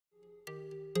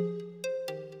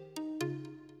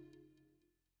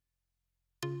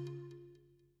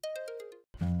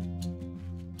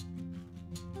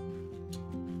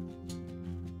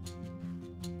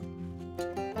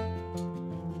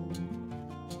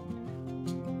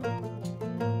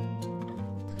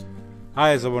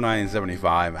Hi, it's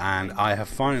 1975, and I have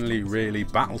finally really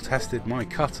battle tested my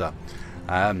cutter.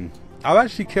 I've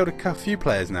actually killed a few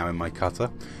players now in my cutter,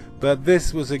 but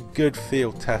this was a good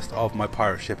field test of my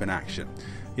pirate ship in action.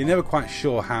 You're never quite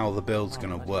sure how the build's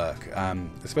going to work,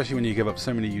 especially when you give up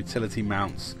so many utility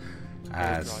mounts,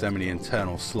 so many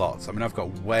internal slots. I mean, I've got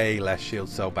way less shield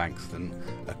cell banks than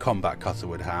a combat cutter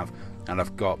would have, and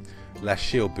I've got less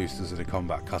shield boosters than a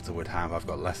combat cutter would have. I've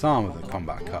got less armor than a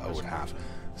combat cutter would have.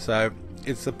 So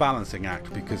it's a balancing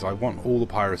act, because I want all the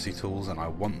piracy tools and I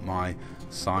want my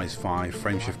size 5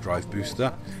 frameshift drive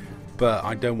booster, but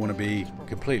I don't want to be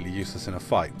completely useless in a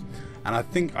fight. And I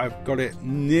think I've got it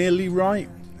nearly right.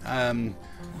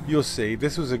 You'll see,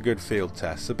 this was a good field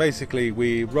test. So basically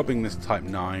we're robbing this Type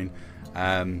 9.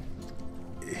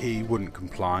 He wouldn't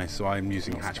comply, so I'm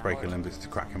using hatchbreaker limbits to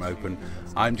crack him open.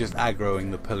 I'm just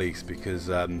aggroing the police because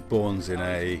Bourne's in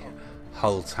a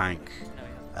hull tank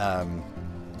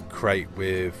crate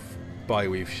with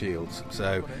bi-weave shields,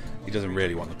 so he doesn't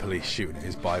really want the police shooting at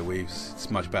his bi-weaves.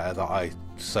 It's much better that I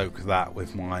soak that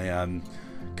with my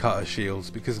cutter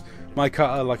shields, because my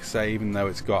cutter, like I say, even though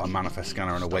it's got a manifest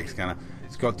scanner and a wake scanner,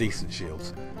 it's got decent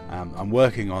shields. I'm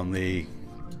working on the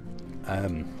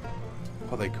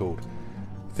what are they called?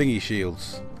 Thingy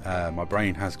shields. My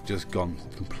brain has just gone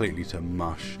completely to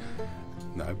mush.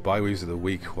 No, bi-weaves are the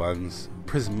weak ones.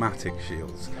 Prismatic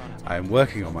shields. I am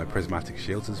working on my prismatic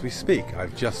shields as we speak.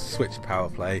 I've just switched power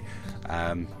play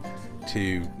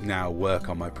to now work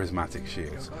on my prismatic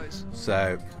shields.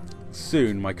 So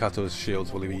soon my cutter's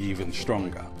shields will be even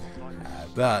stronger.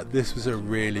 But this was a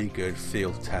really good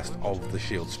field test of the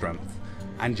shield strength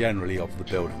and generally of the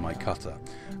build of my cutter.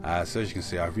 So as you can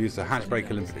see, I've used the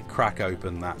hatchbreaker limpet to crack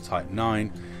open that Type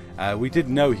 9. We did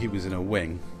know he was in a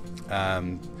wing.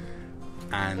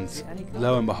 And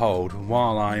lo and behold,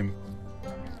 while I'm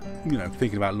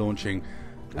thinking about launching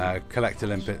collector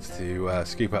limpets to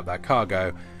scoop up that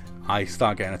cargo, I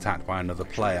start getting attacked by another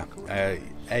player. A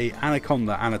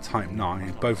Anaconda and a Type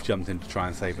 9 both jumped in to try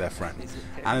and save their friend,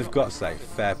 and I've got to say,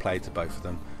 fair play to both of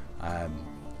them.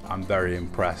 I'm very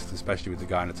impressed, especially with the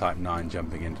guy in a Type 9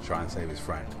 jumping in to try and save his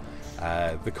friend.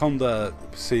 The Conda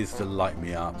proceeds to light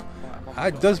me up.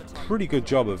 It does a pretty good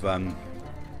job of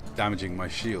damaging my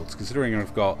shields, considering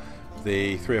I've got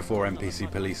the 3 or 4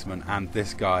 NPC policemen and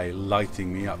this guy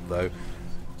lighting me up. Though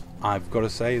I've got to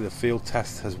say, the field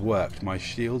test has worked. My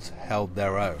shields held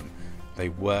their own. They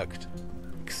worked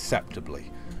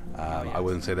acceptably. I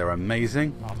wouldn't say they're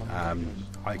amazing.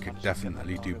 I could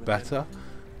definitely do better,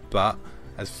 but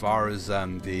as far as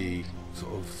the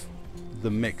sort of the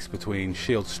mix between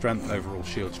shield strength, overall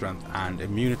shield strength, and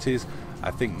immunities,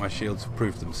 I think my shields have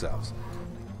proved themselves.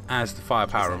 As to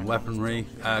firepower and weaponry,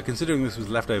 considering this was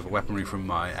leftover weaponry from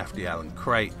my FDL and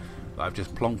crate that I've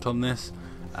just plonked on this,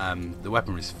 the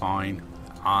weaponry is fine.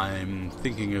 I'm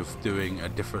thinking of doing a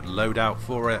different loadout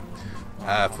for it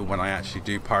for when I actually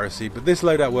do piracy, but this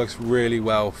loadout works really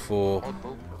well for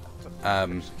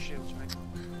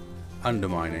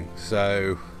undermining,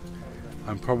 so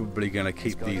I'm probably going to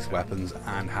keep these weapons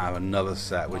and have another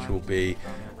set which will be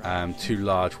 2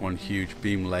 large, 1 huge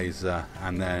beam laser,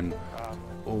 and then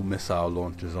all missile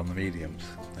launchers on the mediums,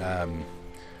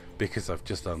 because I've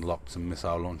just unlocked some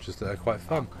missile launchers that are quite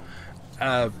fun.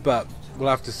 But we'll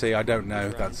have to see. I don't know.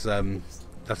 That's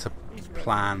a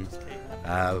plan.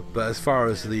 But as far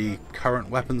as the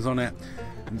current weapons on it,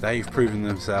 they've proven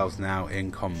themselves now in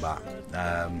combat.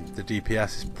 The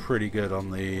DPS is pretty good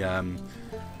on the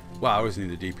well, I always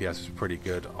knew the DPS was pretty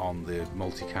good on the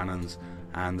multi-cannons,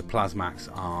 and the plasmacs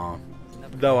are,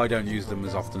 though I don't use them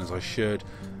as often as I should,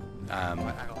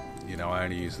 I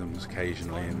only use them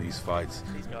occasionally in these fights,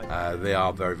 they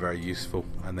are very, very useful,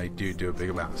 and they do a big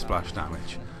amount of splash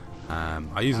damage.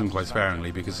 I use them quite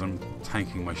sparingly because I'm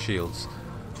tanking my shields,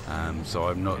 so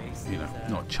I'm not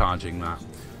charging that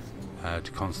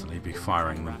to constantly be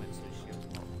firing them.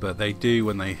 But they do,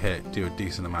 when they hit, do a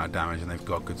decent amount of damage, and they've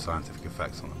got good scientific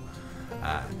effects on them.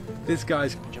 This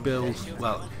guy's build,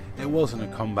 well, it wasn't a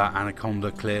combat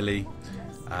Anaconda, clearly.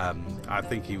 I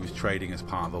think he was trading as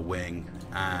part of a wing,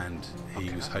 and he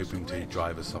was hoping to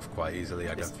drive us off quite easily.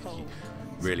 I don't think he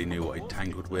really knew what he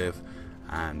tangled with,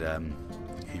 and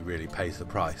he really pays the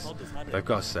price. But I've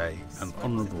got to say, an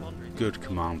honourable, good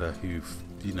commander who,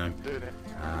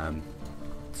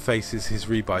 faces his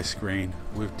rebuy screen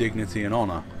with dignity and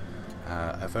honour.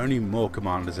 If only more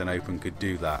commanders in Open could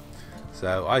do that.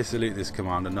 So I salute this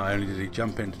commander. Not only did he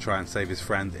jump in to try and save his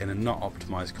friend in a not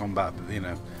optimised combat, but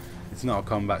it's not a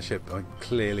combat ship.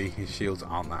 Clearly his shields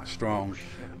aren't that strong.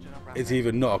 It's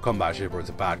either not a combat ship or it's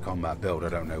a bad combat build. I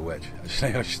don't know which.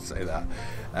 Actually, I should say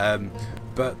that.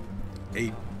 But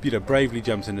he bravely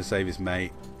jumps in to save his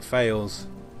mate, fails,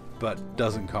 but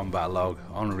doesn't combat log,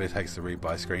 honorably takes the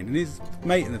rebuy screen, and his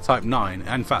mate in the Type 9,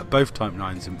 in fact both Type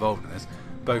 9s involved in this,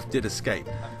 both did escape.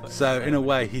 So in a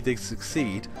way he did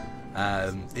succeed,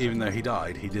 even though he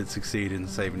died, he did succeed in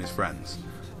saving his friends.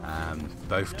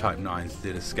 Both Type 9s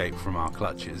did escape from our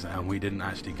clutches, and we didn't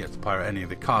actually get to pirate any of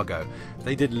the cargo.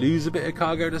 They did lose a bit of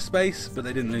cargo to space, but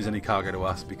they didn't lose any cargo to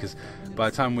us, because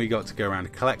by the time we got to go around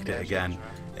and collect it again,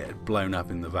 it had blown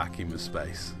up in the vacuum of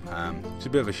space. It's a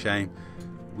bit of a shame.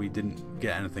 We didn't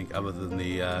get anything other than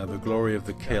the glory of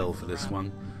the kill for this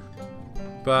one.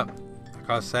 But like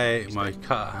I say, my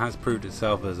cutter has proved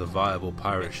itself as a viable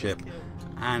pirate ship,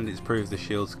 and it's proved the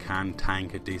shields can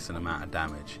tank a decent amount of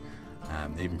damage,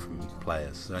 even from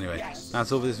players. So anyway,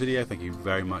 that's all for this video. Thank you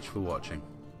very much for watching.